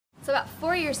So about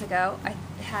 4 years ago, I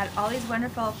had all these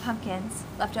wonderful pumpkins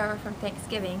left over from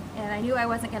Thanksgiving, and I knew I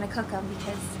wasn't going to cook them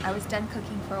because I was done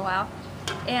cooking for a while.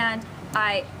 And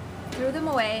I threw them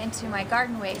away into my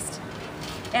garden waste.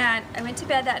 And I went to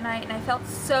bed that night and I felt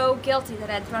so guilty that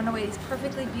I'd thrown away these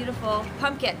perfectly beautiful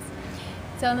pumpkins.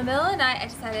 So in the middle of the night I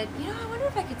decided, you know, I wonder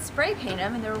if I could spray paint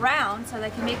them, and they're round so that I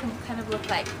can make them kind of look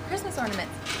like Christmas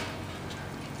ornaments.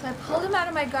 So I pulled them out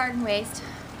of my garden waste,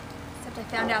 except I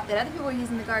found out that other people were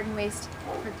using the garden waste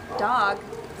for dog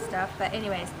stuff, but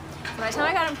anyways. So by the time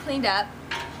I got them cleaned up,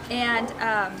 and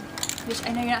which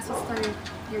I know you're not supposed to throw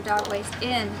your dog waste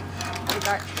in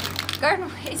the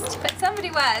garden waste, but somebody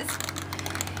was.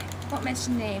 Won't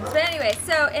mention names. But anyway,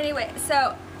 so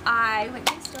I went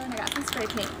to the store and I got some spray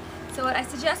paint. So what I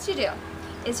suggest you do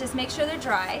is just make sure they're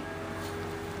dry,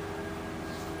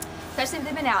 especially if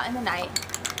they've been out in the night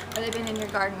or they've been in your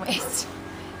garden waste.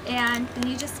 And then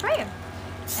you just spray them.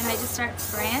 And I just start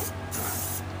spraying.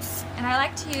 And I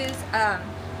like to use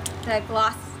the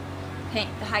gloss paint,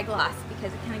 the high gloss,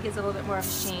 because it kind of gives a little bit more of a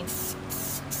sheen.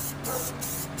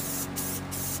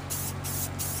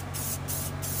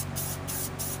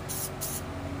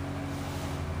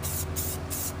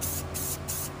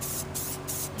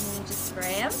 And you just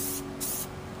spray them.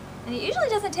 And it usually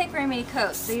doesn't take very many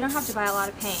coats, so you don't have to buy a lot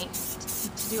of paint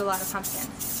to do a lot of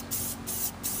pumpkins.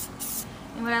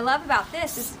 And what I love about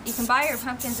this is you can buy your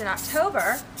pumpkins in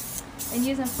October and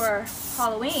use them for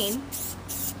Halloween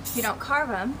if you don't carve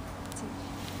them.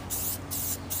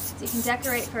 So you can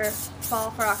decorate for fall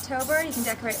for October, you can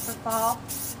decorate for fall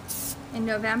in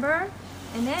November,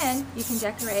 and then you can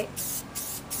decorate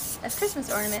as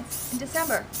Christmas ornaments in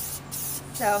December.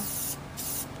 So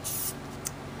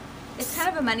it's kind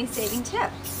of a money-saving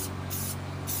tip.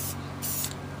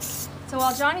 So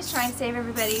while Johnny's trying to save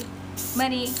everybody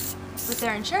money with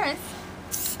their insurance,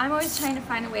 I'm always trying to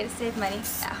find a way to save money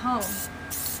at home.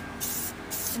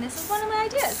 And this is one of my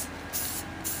ideas.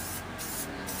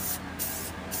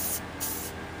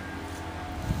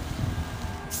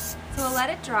 So we'll let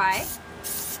it dry,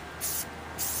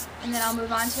 and then I'll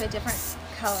move on to a different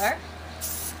color.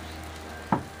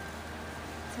 So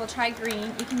we'll try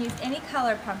green. You can use any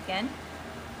color pumpkin.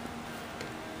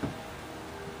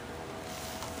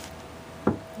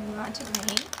 Move on to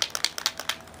green.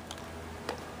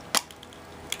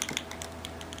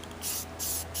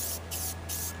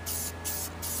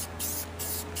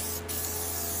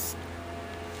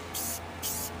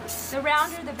 The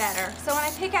rounder the better. So when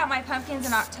I pick out my pumpkins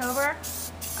in October,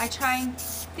 I try and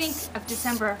think of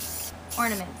December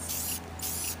ornaments.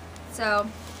 So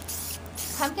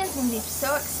pumpkins can be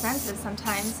so expensive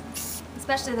sometimes,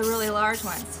 especially the really large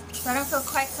ones. So I don't feel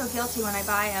quite so guilty when I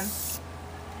buy them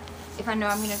if I know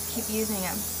I'm going to keep using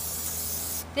them.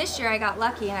 This year I got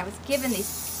lucky and I was given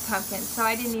these pumpkins, so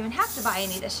I didn't even have to buy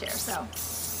any this year. So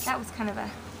that was kind of a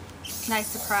nice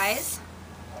surprise.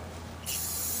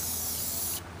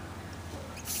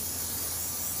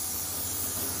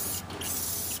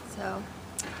 So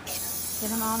get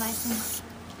them all nice and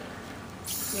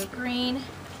do green.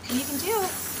 And you can do,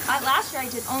 last year I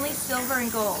did only silver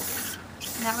and gold.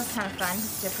 And that was kind of fun,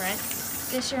 different.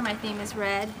 This year my theme is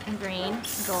red and green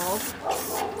and gold.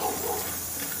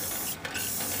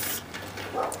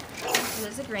 So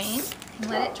there's a green. And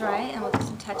let it dry and we'll do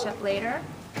some touch up later.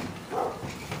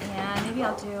 And maybe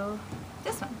I'll do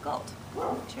this one, gold.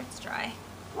 Make sure it's dry.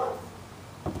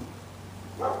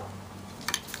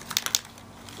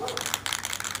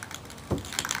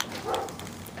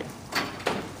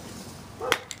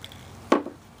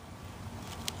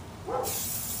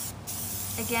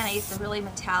 Again, I used the really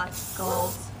metallic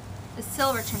golds. The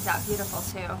silver turns out beautiful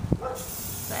too,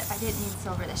 but I didn't need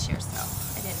silver this year, so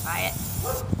I didn't buy it.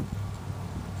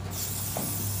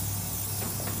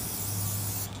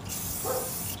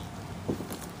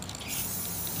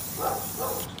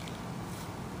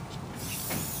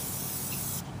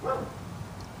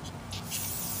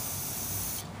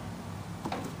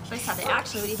 I thought they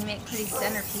actually would even make pretty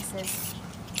centerpieces.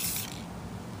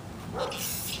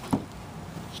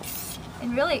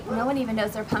 And really, no one even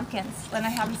knows they're pumpkins. When I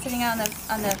have them sitting out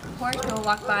on the porch, people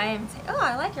walk by and say, "Oh,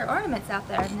 I like your ornaments out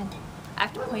there," and then I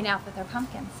have to point out that they're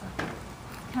pumpkins. So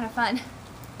it's kind of fun.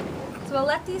 So we'll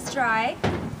let these dry.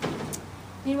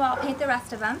 Meanwhile, I'll paint the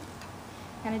rest of them.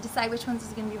 Kind of decide which ones is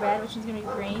going to be red, which one's going to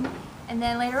be green, and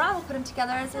then later on we'll put them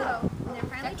together as a. When they're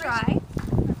finally dry,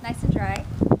 nice and dry.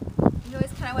 You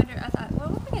always kind of wonder. I thought, well,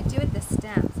 what am I going to do with this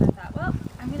stem? So I thought, well,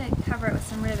 I'm going to cover it with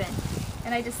some ribbon,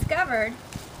 and I discovered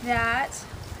that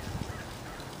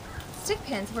stick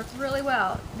pins work really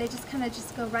well. They just kind of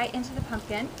just go right into the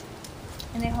pumpkin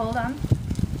and they hold them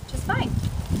just fine.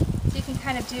 So you can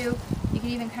kind of do, you can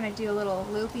even kind of do a little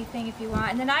loopy thing if you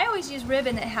want. And then I always use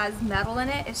ribbon that has metal in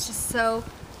it. It's just so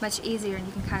much easier, and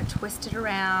you can kind of twist it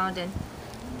around and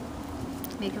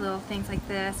make little things like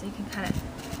this. And you can kind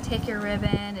of take your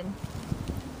ribbon and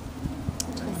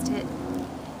twist it.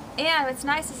 And what's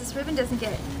nice is this ribbon doesn't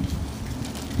get,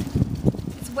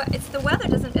 it's the weather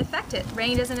doesn't affect it.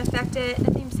 Rain doesn't affect it.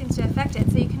 Nothing seems to affect it.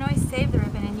 So you can always save the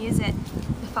ribbon and use it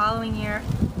the following year,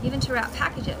 even to wrap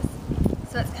packages.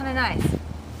 So it's kind of nice.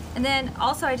 And then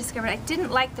also I discovered I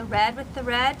didn't like the red with the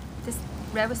red. This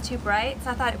red was too bright, so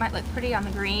I thought it might look pretty on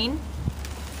the green.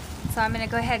 So I'm going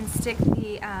to go ahead and stick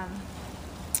the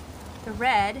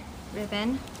red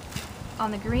ribbon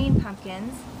on the green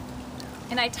pumpkins.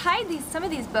 And I tied some of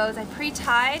these bows, I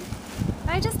pre-tied, and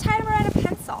I just tied them around a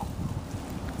pencil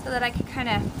so that I could kind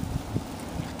of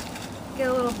get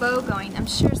a little bow going. I'm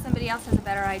sure somebody else has a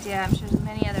better idea. I'm sure there's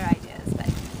many other ideas, but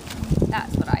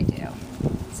that's what I do.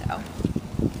 So,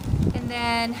 and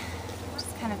then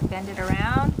just kind of bend it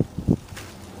around.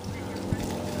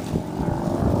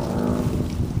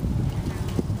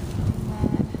 And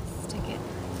then stick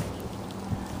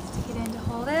it in to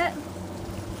hold it.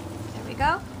 There we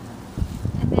go.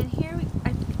 And then here,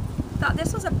 I thought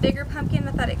this was a bigger pumpkin.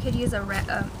 I thought it could use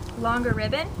a longer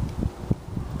ribbon.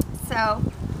 So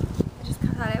I just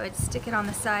thought I would stick it on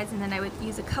the sides, and then I would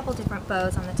use a couple different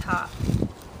bows on the top.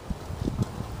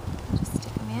 Just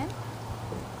stick them in.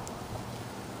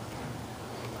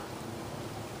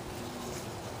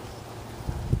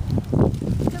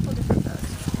 A couple different bows,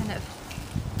 just kind of.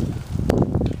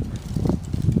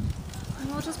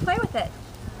 And we'll just play with it.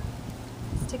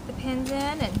 Stick the pins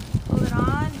in and pull it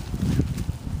on.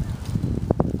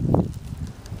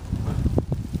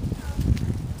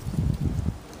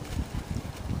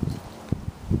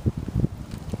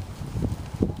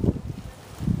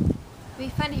 It'd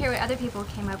be fun to hear what other people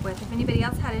came up with. If anybody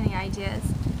else had any ideas,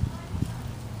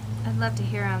 I'd love to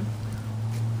hear them.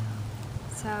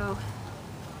 So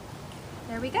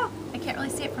there we go. I can't really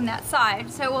see it from that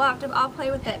side, so I'll play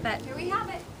with it, but here we have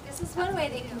it. This is one way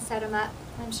that you can set them up.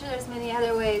 I'm sure there's many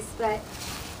other ways, but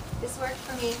this worked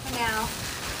for me for now.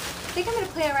 I think I'm going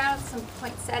to play around with some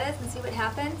poinsettias and see what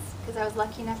happens, because I was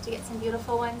lucky enough to get some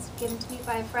beautiful ones given to me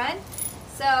by a friend.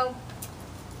 So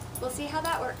we'll see how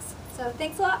that works. So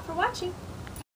thanks a lot for watching.